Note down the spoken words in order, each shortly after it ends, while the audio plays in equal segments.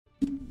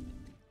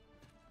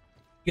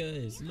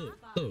Guys, look.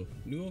 So,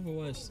 new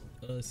Overwatch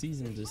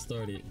season just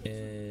started,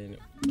 and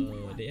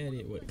they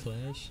added what,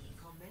 Clash?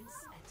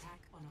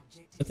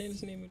 I think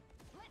that's the name of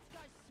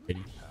it.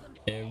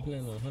 And we're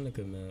playing on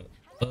Hanukkah map.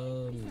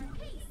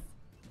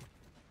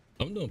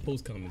 I'm doing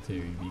post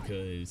commentary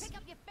because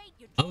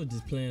I was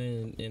just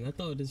playing, and I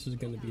thought this was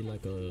gonna be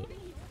like a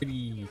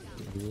pretty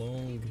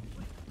long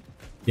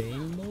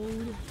game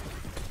mode,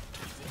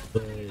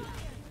 but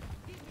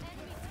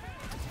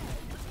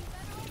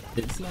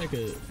it's like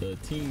a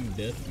team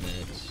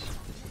deathmatch,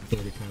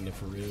 sort of, kind of,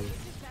 for real.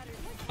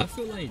 I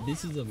feel like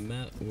this is a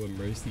map where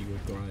Mercy will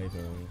thrive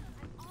on.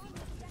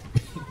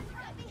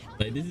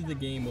 Like, this is the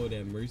game mode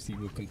that Mercy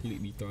will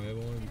completely thrive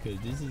on, because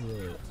this is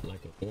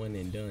like a one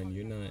and done.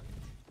 You're not,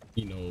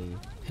 you know,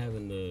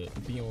 having to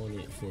be on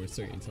it for a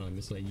certain time.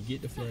 It's like you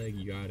get the flag,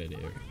 you're out of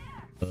there.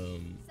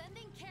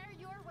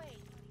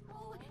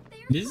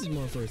 This is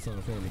my first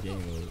time playing the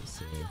game mode,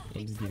 so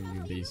I'm just giving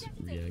you a basic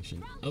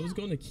reaction. I was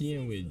gonna key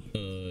in with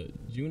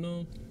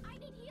Juno,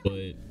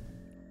 but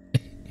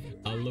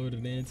I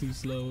loaded in too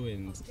slow,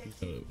 and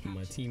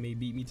my teammate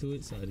beat me to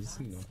it, so I just,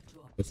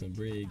 with some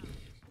Brig.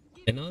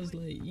 And I was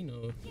like, I'm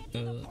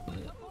not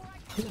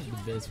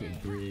the best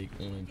with Brig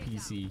on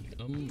PC.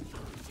 I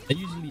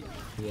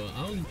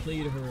only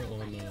played her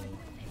on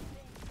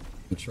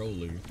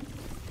controller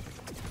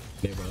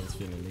whenever I was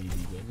feeling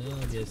lazy, but now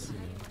I guess,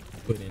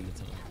 put in the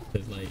time.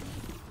 Cause like,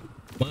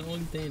 my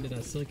only thing that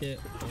I suck at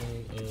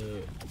on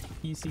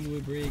PC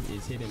with Brig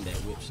is hitting that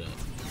whip shot.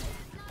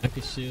 I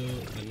can shield,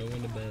 I know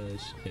when to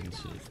bash and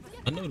shit.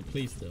 I know the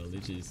playstyle,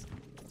 it's just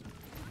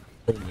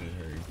holding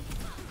her.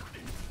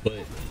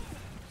 But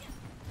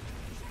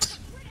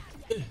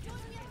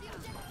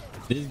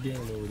this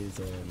game mode is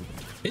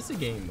it's a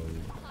game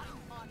mode.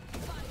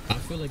 I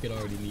feel like it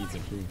already needs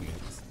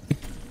improvements.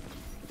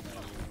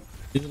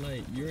 It's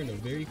like you're in a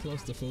very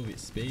claustrophobic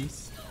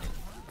space,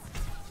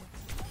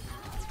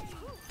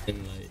 and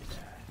like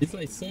it's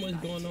like so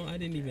much going on. I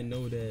didn't even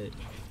know that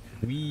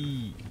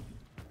we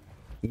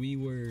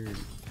were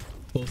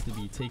supposed to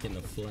be taking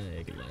a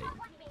flag. Like,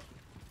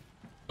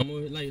 I'm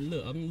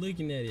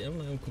looking at it, I'm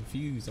like, I'm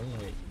confused. I'm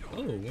like,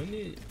 oh, when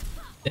did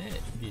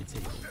that get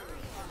taken?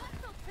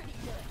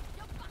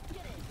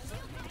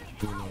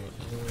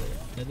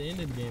 At the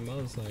end of the game, I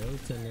was telling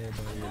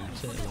everybody in the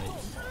chat, like,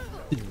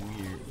 it's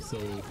weird. So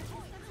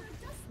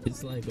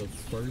it's like a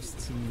first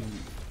to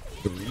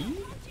 3.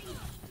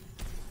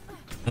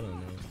 I don't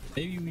know.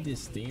 Maybe we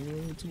just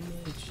steamroll too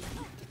much.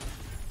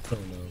 I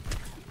don't know.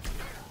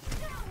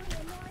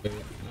 But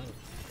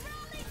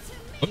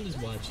I'm just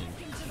watching.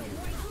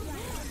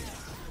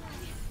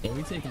 Are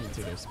we taking it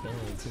to their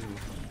spawn too?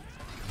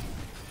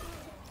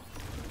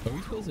 Are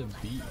we supposed to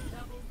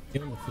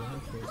get on the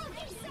flag first?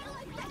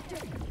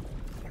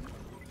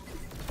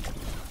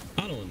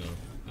 I don't know.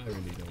 I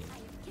really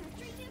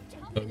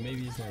don't. Or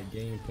maybe it's like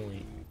game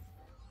point.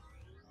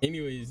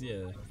 Anyways,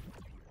 yeah.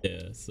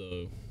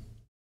 So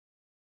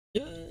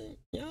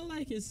y'all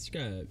like and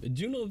subscribe. A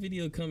Juno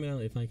video come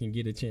out if I can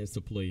get a chance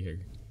to play her.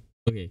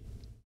 Okay.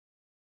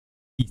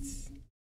 Peace.